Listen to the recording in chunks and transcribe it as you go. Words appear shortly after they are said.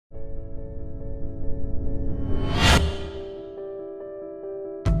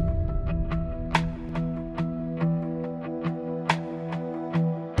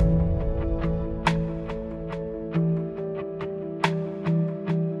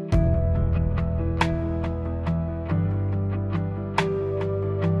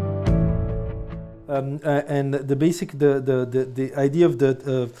and the idea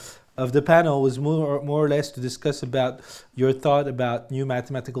of the panel was more or less to discuss about your thought about new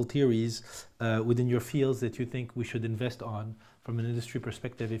mathematical theories within your fields that you think we should invest on from an industry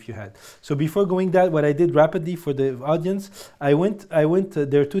perspective, if you had. So before going that, what I did rapidly for the audience, I went.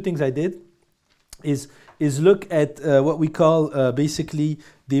 There are two things I did. Is look at what we call basically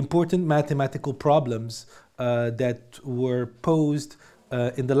the important mathematical problems that were posed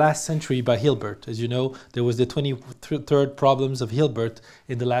in the last century by Hilbert. As you know, there was the 23rd problems of Hilbert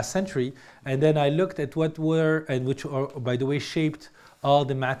in the last century, and then I looked at what were, and which are, by the way, shaped all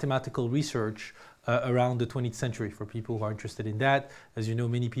the mathematical research around the 20th century. For people who are interested in that, as you know,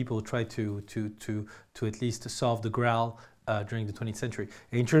 many people try to at least solve the Graal during the 20th century.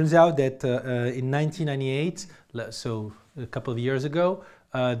 And it turns out that in 1998, so a couple of years ago,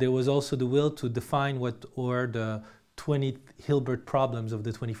 there was also the will to define what were the 20 Hilbert problems of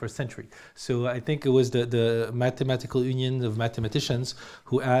the 21st century. So I think it was the Mathematical Union of Mathematicians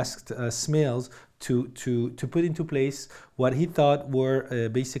who asked Smales to put into place what he thought were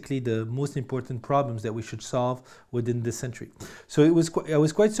basically the most important problems that we should solve within this century. So I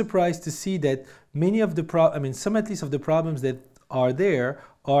was quite surprised to see that many of the some at least of the problems that are there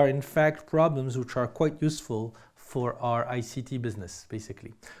are in fact problems which are quite useful for our ICT business,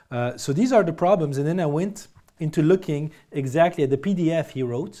 basically. So these are the problems, and then I went into looking exactly at the PDF he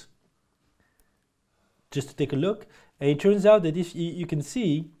wrote, just to take a look. And it turns out that if you can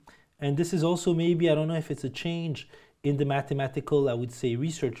see, and this is also maybe, I don't know if it's a change in the mathematical, I would say,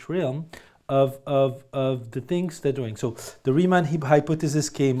 research realm of the things they're doing. So the Riemann hypothesis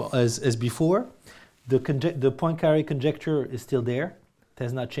came as before. The Poincaré conjecture is still there. It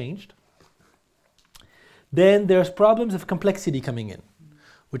has not changed. Then there's problems of complexity coming in,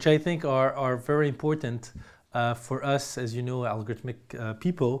 which I think are very important for us, as you know, algorithmic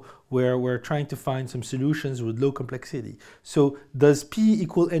people, where we're trying to find some solutions with low complexity. So does P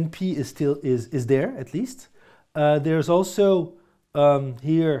equal NP is there at least? There's also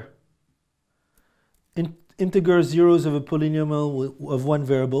here integer zeros of a polynomial of one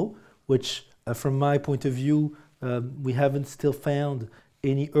variable, which from my point of view, we haven't still found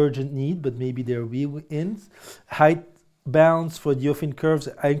any urgent need, but maybe there will be in. Height bounds for the affine curves,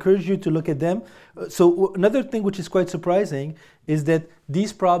 I encourage you to look at them. So another thing which is quite surprising is that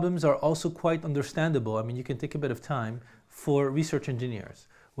these problems are also quite understandable. I mean, you can take a bit of time for research engineers,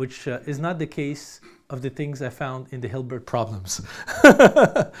 which is not the case of the things I found in the Hilbert problems.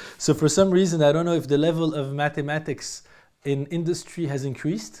 So for some reason, I don't know if the level of mathematics in industry has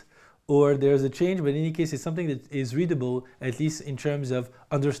increased or there's a change, but in any case, it's something that is readable, at least in terms of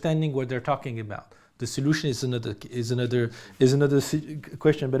understanding what they're talking about. The solution is another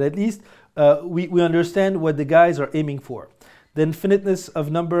question, but at least we understand what the guys are aiming for. The infiniteness of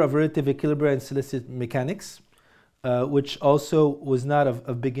number of relative equilibria in celeste mechanics, which also was not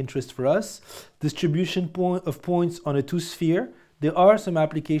of big interest for us. Distribution of points on a two-sphere. There are some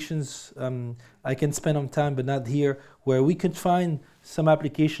applications I can spend on time, but not here, where we can find some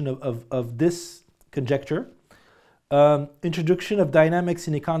application of this conjecture. Introduction of dynamics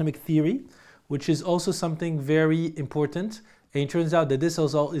in economic theory, which is also something very important. And it turns out that this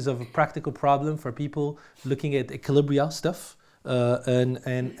also is of a practical problem for people looking at equilibria stuff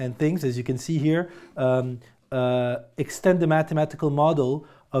and things, as you can see here. Extend the mathematical model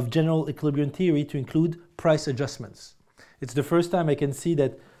of general equilibrium theory to include price adjustments. It's the first time I can see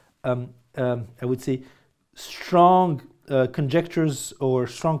that, I would say, strong conjectures or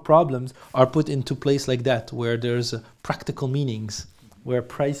strong problems are put into place like that, where there's practical meanings, where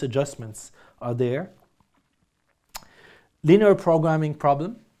price adjustments are there. Linear programming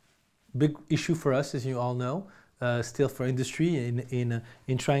problem, big issue for us, as you all know, still for industry in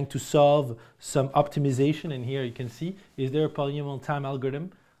trying to solve some optimization. And here you can see, is there a polynomial time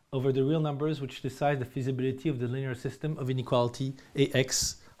algorithm over the real numbers which decides the feasibility of the linear system of inequality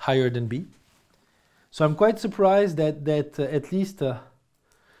AX higher than B? So I'm quite surprised that at least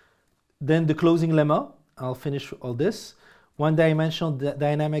then the closing lemma, I'll finish all this. One-dimensional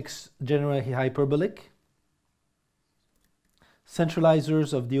dynamics generally hyperbolic.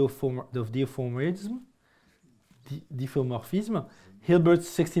 Centralizers of diffeomorphism. Hilbert's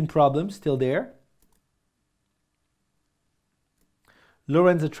 16 problems, still there.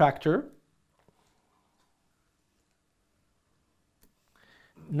 Lorentz attractor.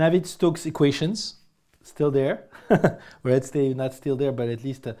 Navier-Stokes equations, still there. Or let's say not still there, but at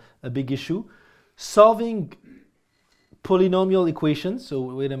least a big issue. Solving polynomial equations, so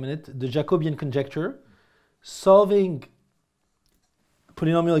wait a minute, the Jacobian conjecture, solving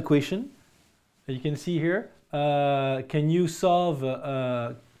polynomial equation, you can see here, can you solve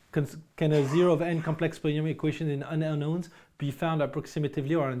can a 0 of n complex polynomial equation in unknowns be found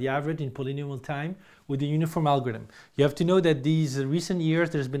approximatively or on the average in polynomial time with a uniform algorithm? You have to know that these recent years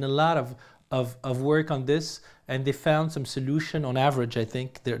there's been a lot of work on this, and they found some solution on average. I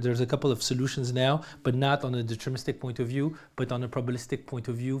think there's a couple of solutions now, but not on a deterministic point of view, but on a probabilistic point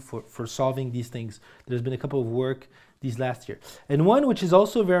of view for solving these things. There's been a couple of work these last year. And one which is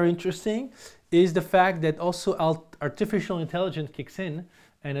also very interesting is the fact that also artificial intelligence kicks in,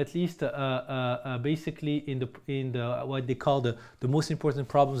 and at least basically in the what they call the most important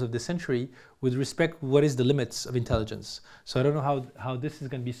problems of the century with respect to what is the limits of intelligence. So I don't know how this is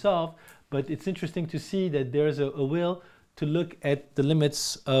going to be solved, but it's interesting to see that there's a will to look at the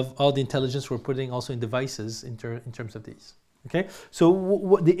limits of all the intelligence we're putting also in devices in terms of these. Okay,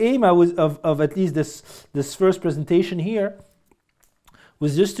 so the aim of at least this first presentation here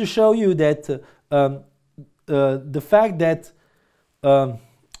was just to show you that the fact that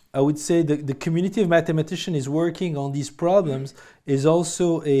I would say the community of mathematicians is working on these problems is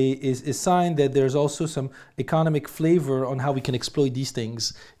also a sign that there's also some economic flavor on how we can exploit these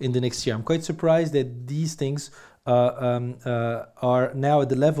things in the next year. I'm quite surprised that these things are now at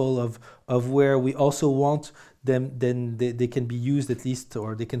the level of where we also want them, then they can be used at least,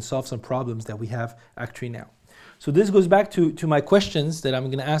 or they can solve some problems that we have actually now. So this goes back to my questions that I'm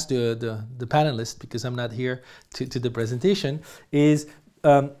going to ask the panelists, because I'm not here to the presentation, is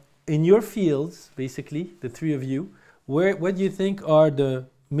in your fields, basically, the three of you, what do you think are the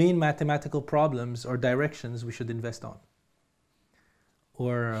main mathematical problems or directions we should invest on?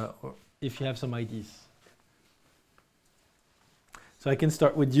 Or if you have some ideas. So I can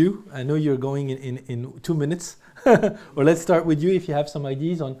start with you. I know you're going in 2 minutes. Or let's start with you if you have some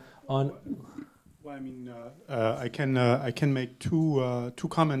ideas on. Well, I mean, I can make two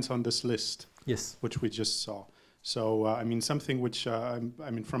comments on this list. Yes. Which we just saw. So I mean, something which I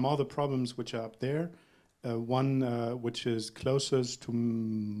mean, from all the problems which are up there, one which is closest to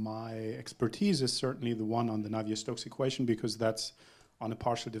my expertise is certainly the one on the Navier-Stokes equation, because that's on a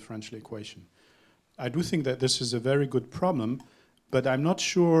partial differential equation. I do think that this is a very good problem, but I'm not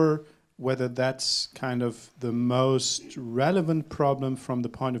sure whether that's kind of the most relevant problem from the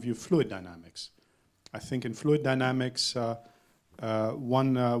point of view of fluid dynamics. I think in fluid dynamics,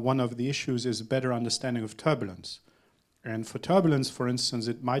 one of the issues is a better understanding of turbulence. And for turbulence, for instance,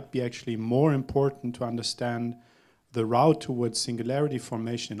 it might be actually more important to understand the route towards singularity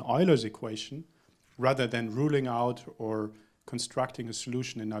formation in Euler's equation rather than ruling out or constructing a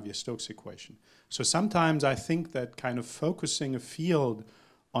solution in Navier-Stokes equation. So sometimes I think that kind of focusing a field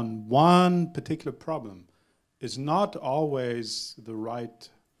on one particular problem is not always the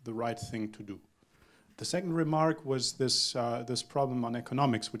right thing to do. The second remark was this this problem on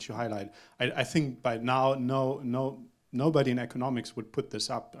economics, which you highlight. I think by now nobody in economics would put this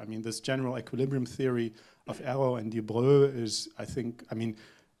up. I mean, this general equilibrium theory of Arrow and Debreu is, I mean,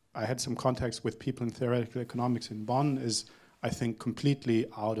 I had some contacts with people in theoretical economics in Bonn, is, I think, completely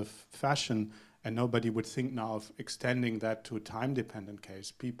out of fashion, and nobody would think now of extending that to a time-dependent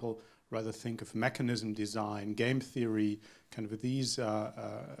case. People rather think of mechanism design, game theory, kind of these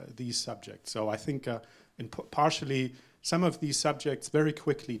subjects. So I think partially some of these subjects very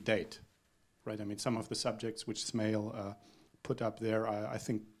quickly date, right? I mean, some of the subjects which Smail put up there, I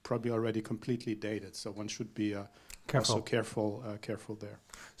think probably already completely dated. So one should be also careful there.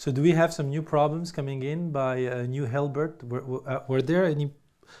 So do we have some new problems coming in by New Hilbert? Were there any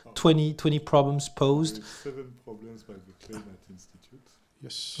 20 problems posed? 7 problems by the Climate Institute.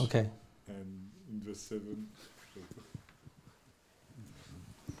 Yes. Okay. And in the 7,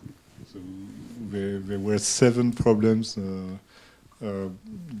 so there were 7 problems. So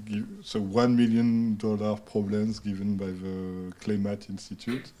 $1 million problems given by the Climate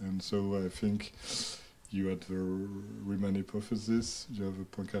Institute, and so I think you had the Riemann hypothesis, you have a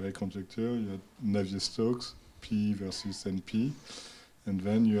Poincaré conjecture, you had Navier-Stokes, P versus NP, and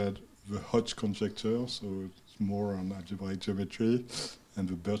then you had the Hodge conjecture, so it's more on algebraic geometry, and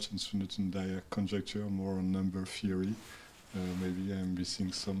the Birch and Snowden-Dyer conjecture, more on number theory. Maybe I'm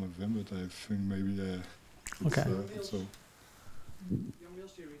missing some of them, but I think maybe okay. It's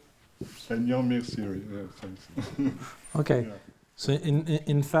Young-Mills theory. And Young-Mills theory, yeah, thanks. Okay. Yeah. So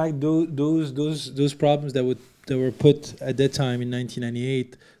in fact, those problems that were put at that time in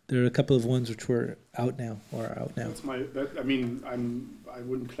 1998, there are a couple of ones which were out now or are out now. That's I mean, I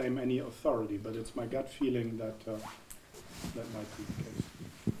wouldn't claim any authority, but it's my gut feeling that that might be the case.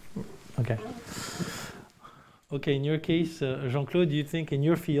 Okay. Okay. In your case, Jean-Claude, do you think in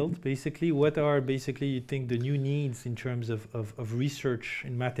your field, basically, what are basically you think the new needs in terms of research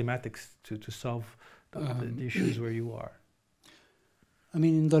in mathematics to solve the issues where you are? I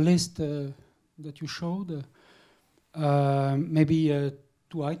mean, in the list that you showed, maybe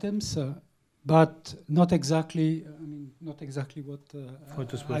 2 items, but not exactly. I mean, not exactly what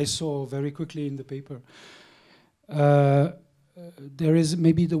I saw very quickly in the paper. There is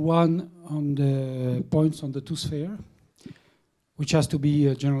maybe the one on the points on the 2-sphere, which has to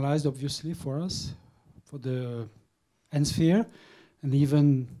be generalized, obviously, for us, for the n-sphere, and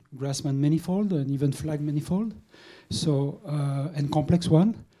even Grassmann manifold, and even flag manifold. So, and complex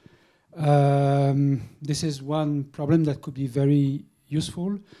one. This is one problem that could be very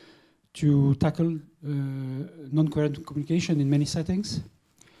useful to tackle non-coherent communication in many settings.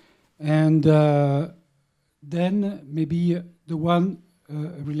 And then maybe the one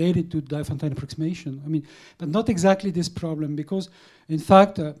related to Diophantine approximation. I mean, but not exactly this problem, because in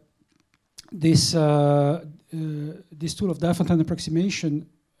fact, this tool of Diophantine approximation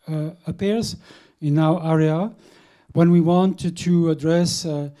appears in our area when we want to address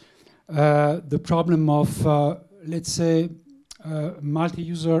the problem of, let's say,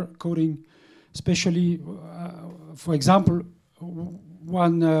 multi-user coding, especially, for example,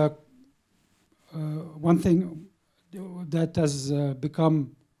 one thing that has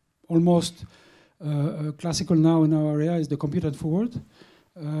become almost classical now in our area is the computed forward,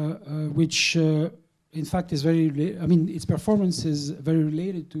 which in fact is very, I mean, its performance is very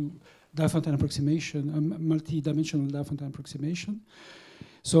related to Diophantine approximation, multi-dimensional Diophantine approximation.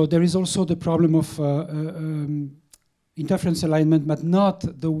 So there is also the problem of interference alignment, but not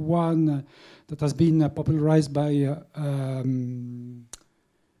the one that has been popularized by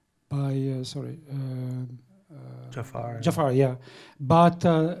Jafar, yeah. But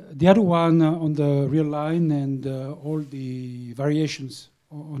the other one on the real line and all the variations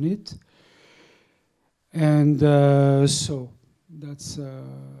on it. And so that's, I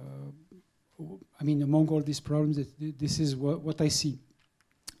mean, among all these problems, this is what I see.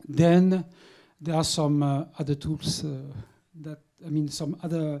 Then there are some other tools that, I mean, some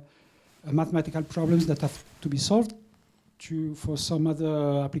other mathematical problems that have to be solved for some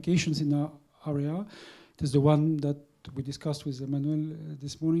other applications in our area. There's the one that we discussed with Emmanuel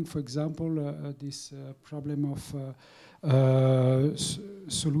this morning, for example, this problem of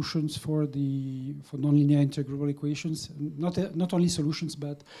solutions for nonlinear integrable equations. Not only solutions,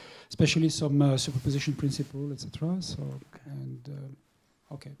 but especially some superposition principle, etc. So, and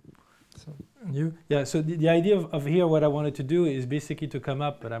okay. So. Yeah, so the idea of here, what I wanted to do is basically to come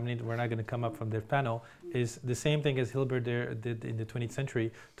up, but I mean, we're not going to come up from their panel, is the same thing as Hilbert did in the 20th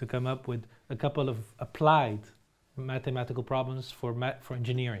century, to come up with a couple of applied mathematical problems for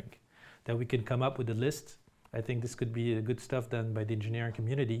engineering, that we can come up with a list. I think this could be good stuff done by the engineering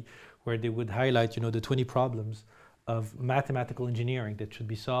community, where they would highlight, you know, the 20 problems of mathematical engineering that should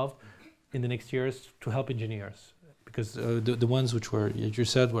be solved in the next years to help engineers. Because the ones which were, as you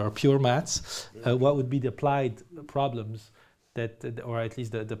said, were pure maths. What would be the applied problems that, or at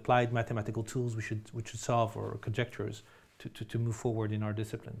least the applied mathematical tools we should solve, or conjectures to move forward in our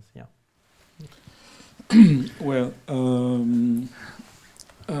disciplines? Yeah. Well,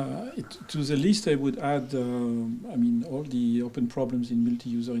 to the list I would add, I mean, all the open problems in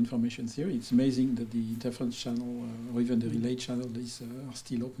multi-user information theory. It's amazing that the interference channel or even the relay channel are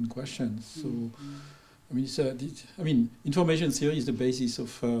still open questions. So. I mean, information theory is the basis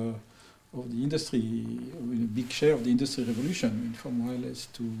of the industry, I mean, a big share of the industry revolution, I mean, from wireless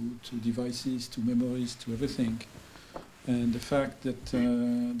to devices to memories to everything. And the fact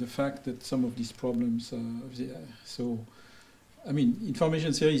that some of these problems, so, I mean,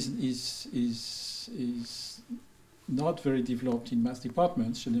 information theory is not very developed in math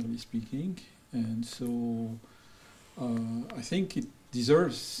departments, generally speaking, and so I think it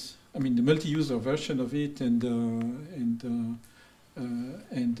deserves. I mean, the multi-user version of it, and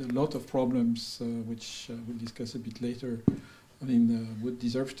a lot of problems which we'll discuss a bit later. I mean, would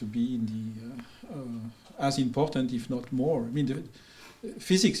deserve to be in the as important, if not more. I mean,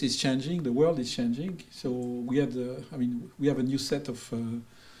 physics is changing, the world is changing. So we have we have a new set of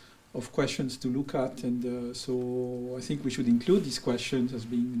questions to look at, and so I think we should include these questions as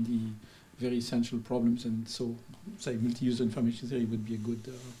being the very essential problems. And so, say, multi-user information theory would be a good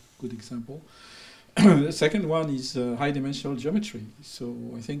example. The second one is high-dimensional geometry. So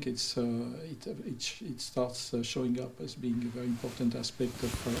I think it starts showing up as being a very important aspect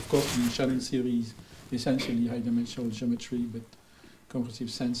of course, in Shannon series, essentially high-dimensional geometry, but compressive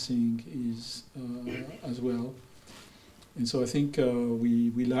sensing is as well. And so I think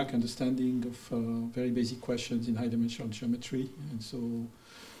we lack understanding of very basic questions in high-dimensional geometry, and so.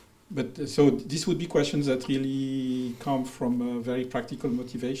 But so these would be questions that really come from a very practical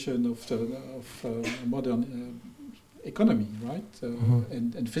motivation of modern economy, right?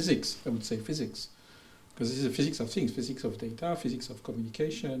 And physics, I would say physics. Because this is the physics of things, physics of data, physics of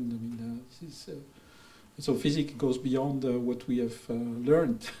communication. I mean, this is, so physics goes beyond what we have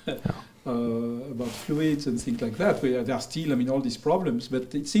learned about fluids and things like that. There are still, I mean, all these problems.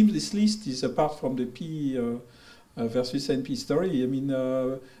 But it seems this list is, apart from the P versus NP story, I mean,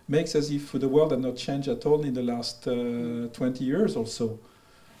 makes as if the world had not changed at all in the last 20 years or so.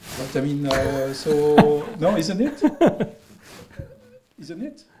 But I mean, so, no, isn't it? Isn't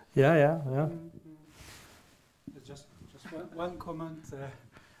it? Yeah. Just one comment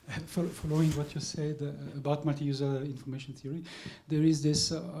following what you said about multi-user information theory. There is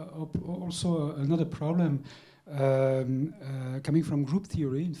this also another problem coming from group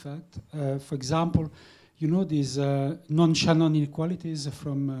theory, in fact. For example, you know these non-Shannon inequalities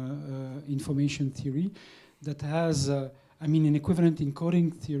from information theory that has, I mean, an equivalent in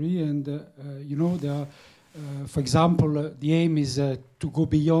coding theory, and you know, there are, for example, the aim is to go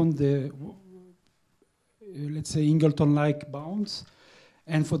beyond the, let's say, Ingleton-like bounds.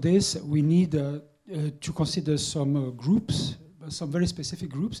 And for this, we need to consider some groups, some very specific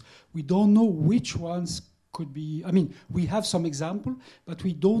groups. We don't know which ones could be, I mean, we have some example, but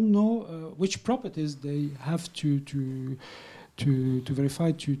we don't know which properties they have to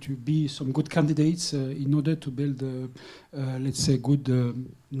verify to be some good candidates in order to build, let's say, good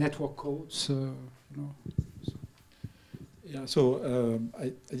network codes, you know. So. Yeah, so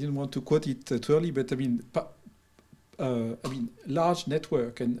I didn't want to quote it too early, but I mean, large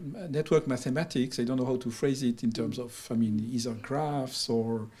network and network mathematics, I don't know how to phrase it in terms of, I mean, either graphs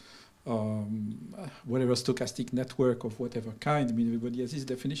or whatever stochastic network of whatever kind. I mean, everybody has his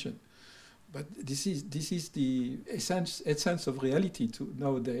definition. But this is the essence of reality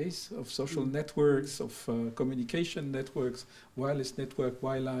nowadays, of social networks, of communication networks, wireless network,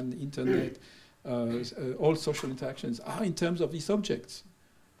 WLAN, internet, all social interactions are in terms of these objects.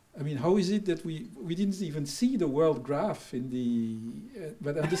 I mean, how is it that we didn't even see the world graph in the,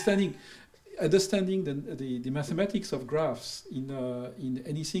 but understanding the mathematics of graphs in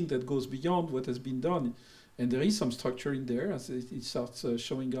anything that goes beyond what has been done, and there is some structure in there as it starts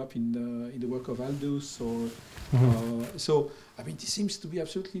showing up in the work of Aldous, or so. I mean, this seems to be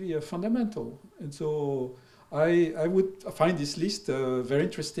absolutely fundamental, and so I would find this list very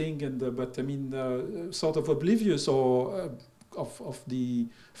interesting, and but I mean, sort of oblivious or. Of the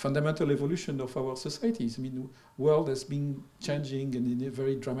fundamental evolution of our societies. I mean, the world has been changing and in a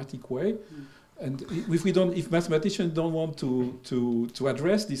very dramatic way. And if mathematicians don't want to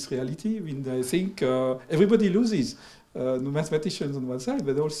address this reality, I mean, I think everybody loses. The mathematicians on one side,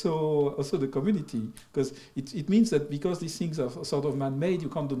 but also the community, because it means that because these things are sort of man-made, you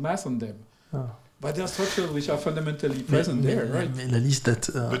can't do math on them. Oh. But there are structures which are fundamentally present there, right?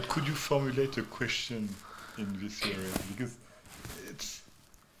 But could you formulate a question in this area? Because it's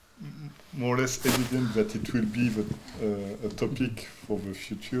more or less evident that it will be a topic for the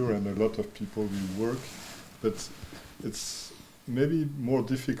future, and a lot of people will work, but it's maybe more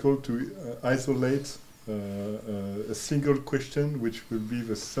difficult to isolate a single question which will be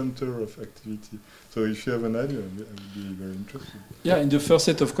the center of activity. So if you have an idea, I would be very interested. Yeah, in the first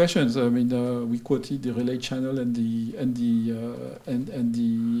set of questions, I mean, we quoted the relay channel and the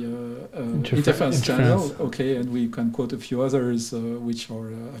interference channel. Okay, and we can quote a few others which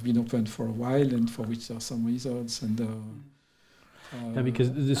have been open for a while and for which there are some results. And yeah,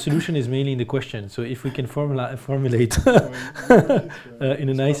 because the solution is mainly in the question. So if we can formulate in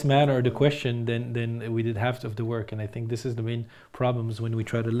a nice manner the question, then we did half of the work. And I think this is the main problems when we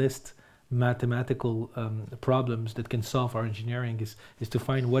try to list mathematical problems that can solve our engineering, is to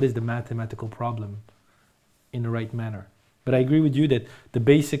find what is the mathematical problem in the right manner. But I agree with you that the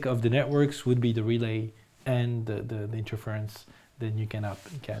basic of the networks would be the relay and the interference. Then you can add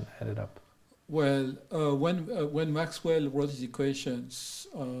it up. Well, when Maxwell wrote his equations,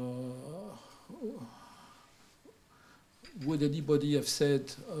 would anybody have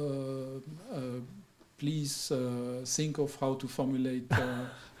said, please think of how to formulate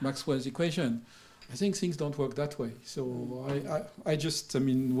Maxwell's equation? I think things don't work that way. So I just, I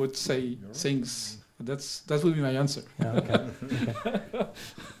mean, would say things. That would be my answer. Yeah, okay.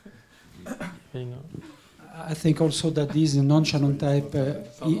 I think also that these non-Shannon type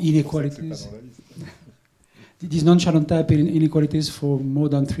inequalities, these non-Shannon type inequalities for more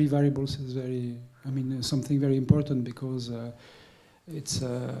than 3 variables is very, I mean, something very important, because it's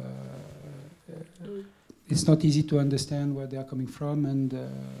not easy to understand where they are coming from, and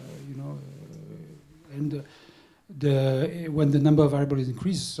you know, and when the number of variables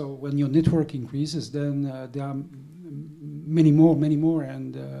increases, so when your network increases, then there are many more,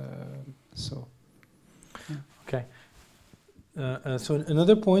 and so. Okay. So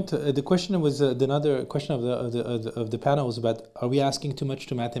another point, the question was another question of the panel was about: are we asking too much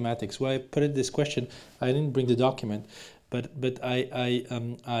to mathematics? Well, I put it this question. I didn't bring the document, but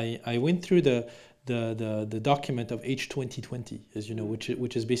I went through the document of H 2020, as you know,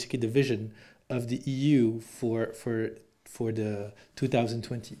 which is basically the vision of the EU for the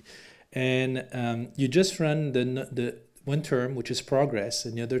 2020, and you just run the one term, which is progress,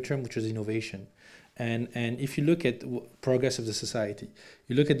 and the other term, which is innovation. And if you look at progress of the society,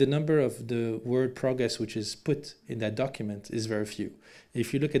 you look at the number of the word progress which is put in that document is very few.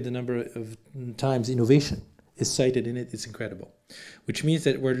 If you look at the number of times innovation is cited in it, it's incredible. Which means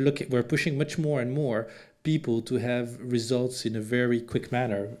that we're pushing much more and more people to have results in a very quick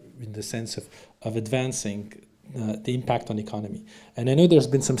manner, in the sense of advancing the impact on economy. And I know there's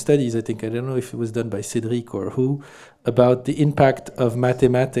been some studies, I don't know if it was done by Cedric or who, about the impact of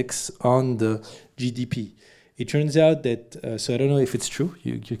mathematics on the GDP. It turns out that, so I don't know if it's true,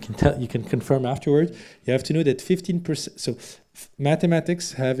 you can confirm afterward. You have to know that 15%, so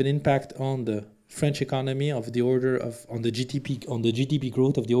mathematics have an impact on the French economy of the order of, on the GDP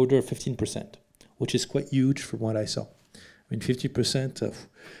growth of the order of 15%, which is quite huge from what I saw. I mean, 50% of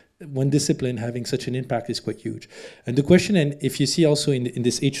one discipline having such an impact is quite huge. And the question, and if you see also in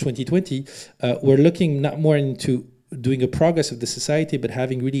this H 2020, we're looking not more into doing a progress of the society, but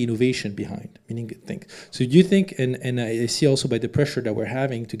having really innovation behind, meaning things. So do you think, and I see also by the pressure that we're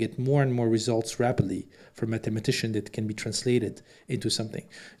having to get more and more results rapidly from mathematicians that can be translated into something,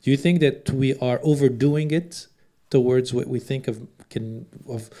 do you think that we are overdoing it towards what we think of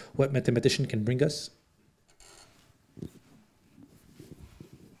what mathematician can bring us?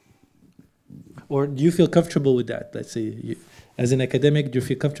 Or do you feel comfortable with that? Let's say, as an academic, do you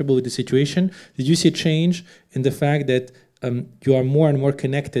feel comfortable with the situation? Did you see a change in the fact that you are more and more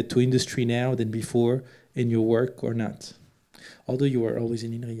connected to industry now than before in your work, or not? Although you were always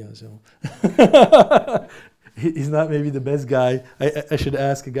in INRIA, so. He's not maybe the best guy. I should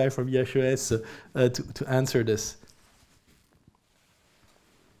ask a guy from IHES to answer this.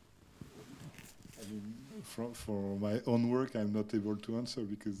 I mean, for my own work, I'm not able to answer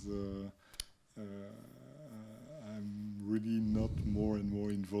because I'm really not more and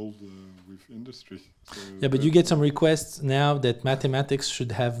more involved with industry. So yeah, but you get some requests now that mathematics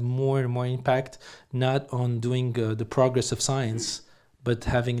should have more and more impact, not on doing the progress of science, but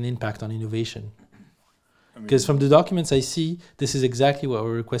having an impact on innovation. Because from the documents I see, this is exactly what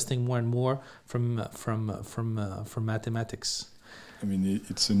we're requesting more and more from mathematics. I mean,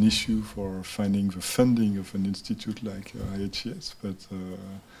 it's an issue for finding the funding of an institute like IHES, but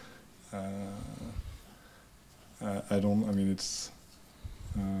I don't. I mean, it's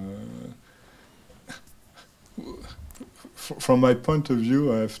from my point of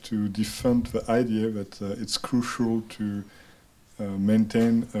view, I have to defend the idea that it's crucial to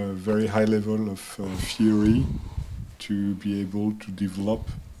maintain a very high level of theory to be able to develop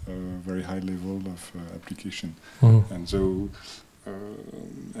a very high level of application. Mm-hmm. And so,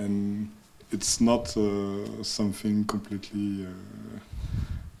 and it's not something completely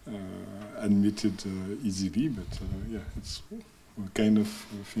admitted easily, but yeah, it's a kind of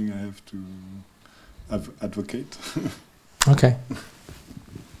thing I have to advocate. Okay.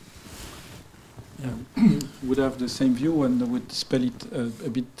 Yeah, would have the same view and would spell it a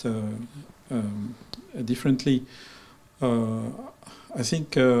bit differently. I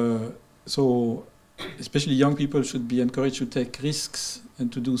think so. Especially young people should be encouraged to take risks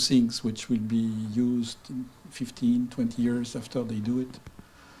and to do things which will be used in 15, 20 years after they do it.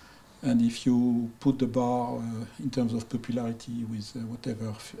 And if you put the bar in terms of popularity with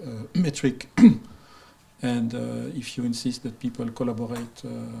whatever metric, and if you insist that people collaborate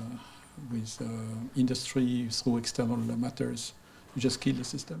with industry through external matters, you just kill the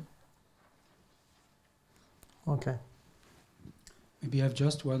system. Okay. Maybe I have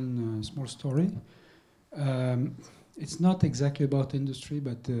just one small story. It's not exactly about industry,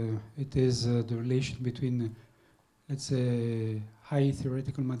 but it is the relation between, let's say, high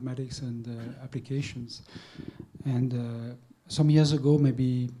theoretical mathematics and applications. And some years ago,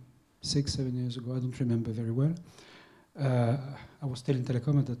 maybe 6, 7 years ago, I don't remember very well, I was still in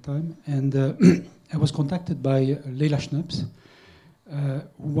telecom at that time, and I was contacted by Leila Schnaps, who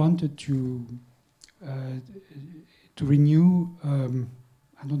wanted to renew,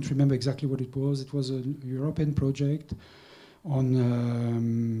 I don't remember exactly what it was. It was a European project on,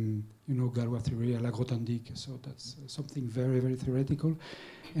 you know, Galois theory, Allegro-Tandic, so that's something very, very theoretical.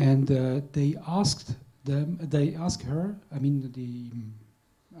 And they asked her, I mean,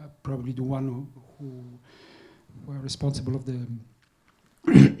 probably the one who were responsible of the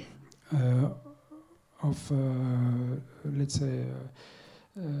of let's say,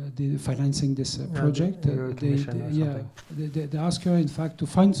 the financing this project. They ask her, in fact, to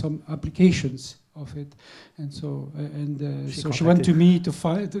find some applications of it, and so she went to me to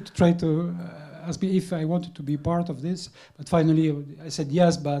try to ask me if I wanted to be part of this. But finally, I said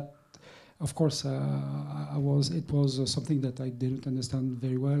yes. But of course, it was something that I didn't understand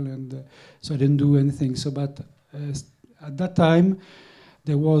very well, and so I didn't do anything. So, but at that time,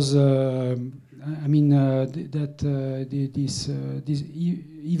 there was,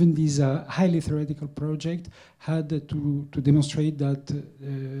 even this highly theoretical project had to demonstrate that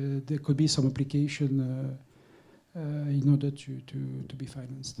there could be some application in order to be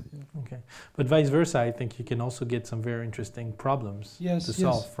financed. Yeah. Okay, but vice versa, I think you can also get some very interesting problems to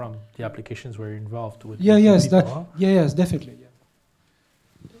solve from the applications where you're involved with. Yes, definitely. Yeah.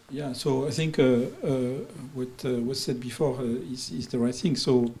 Yeah, so I think what was said before is the right thing.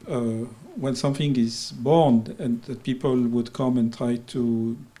 So when something is born and that people would come and try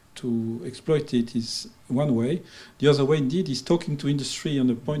to exploit it is one way. The other way, indeed, is talking to industry in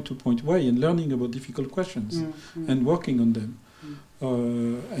a point-to-point way and learning about difficult questions and working on them.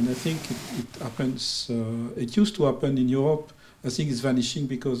 And I think it happens. It used to happen in Europe. I think it's vanishing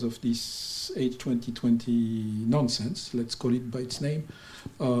because of this H 2020 nonsense, let's call it by its name,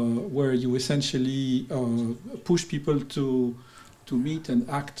 where you essentially push people to meet and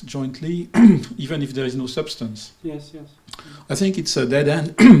act jointly, even if there is no substance. Yes. I think it's a dead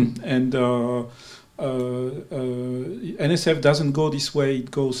end, and NSF doesn't go this way.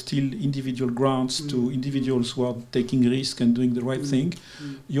 It goes still individual grants to individuals who are taking risk and doing the right thing.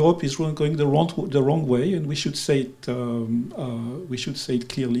 Europe is going the wrong way, and we should say it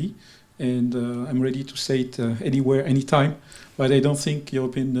clearly. And I'm ready to say it anywhere, anytime. But I don't think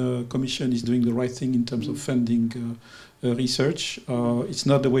European Commission is doing the right thing in terms of funding research. It's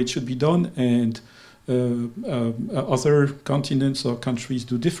not the way it should be done, and other continents or countries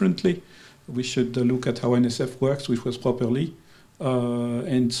do differently. We should look at how NSF works, which was properly.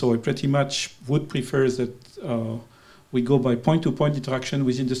 And so I pretty much would prefer that we go by point-to-point interaction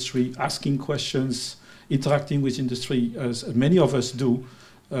with industry, asking questions, interacting with industry, as many of us do,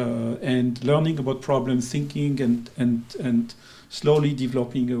 and learning about problem thinking and slowly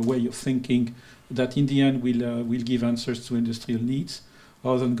developing a way of thinking that in the end will give answers to industrial needs,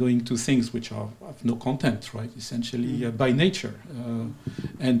 rather than going to things which have no content, right? Essentially by nature,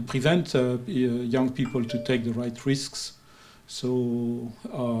 and prevent young people to take the right risks. So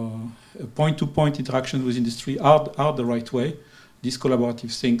point-to-point interaction with industry are the right way. These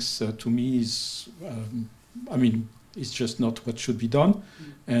collaborative things, to me, is, it's just not what should be done,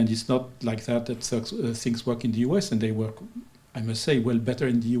 and it's not like that things work in the US, and they work, I must say, well better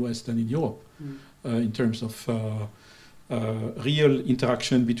in the US than in Europe, in terms of real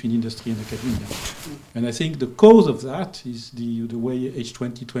interaction between industry and academia. And I think the cause of that is the way H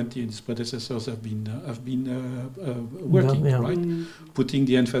 2020 and its predecessors have been working, right? Putting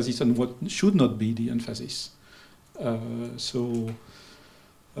the emphasis on what should not be the emphasis. I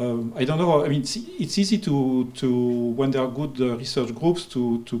don't know. I mean, it's easy to when there are good research groups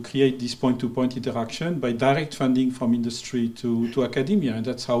to create this point-to-point interaction by direct funding from industry to academia, and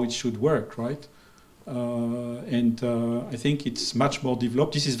that's how it should work, right? I think it's much more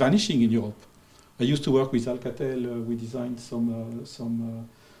developed. This is vanishing in Europe. I used to work with Alcatel. We designed some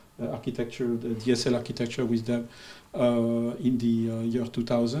architecture, the DSL architecture with them in the year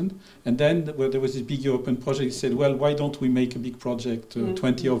 2000. And then where there was this big European project, he said, well, why don't we make a big project,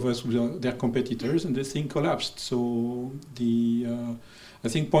 20 of us with their competitors, and the thing collapsed. So I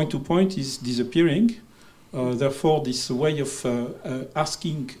think point-to-point is disappearing. Therefore, this way of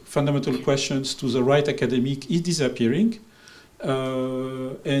asking fundamental questions to the right academic is disappearing,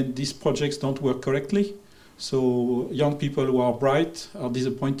 and these projects don't work correctly. So young people who are bright are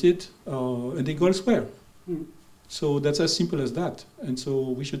disappointed, and they go elsewhere. So that's as simple as that, and so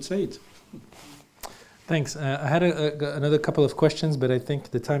we should say it. Thanks. I had another couple of questions, but I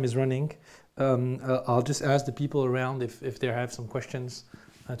think the time is running. I'll just ask the people around if they have some questions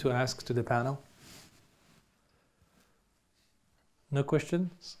to ask to the panel. No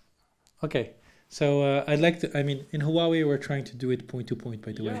questions? Okay. So I'd like to, in Huawei we're trying to do it point-to-point,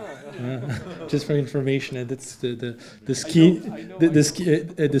 by the way. Just for information, and that's the scheme.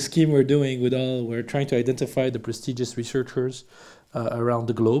 The scheme we're doing we're trying to identify the prestigious researchers around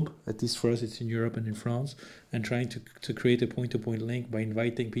the globe. At least for us, it's in Europe and in France, and trying to create a point-to-point link by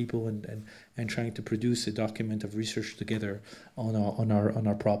inviting people and trying to produce a document of research together on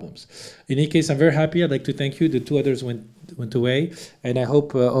our problems. In any case, I'm very happy. I'd like to thank you. The two others went away, and I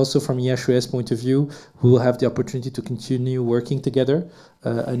hope also from IHES point of view, we will have the opportunity to continue working together.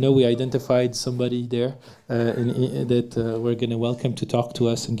 I know we identified somebody there that we're going to welcome to talk to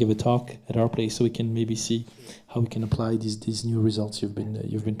us and give a talk at our place, so we can maybe see how we can apply these new results you've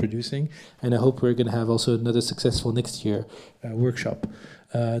been producing. And I hope we're going to have also another successful next year workshop.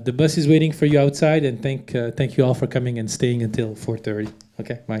 The bus is waiting for you outside, and thank you all for coming and staying until 4:30.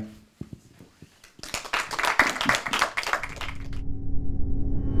 Okay, bye.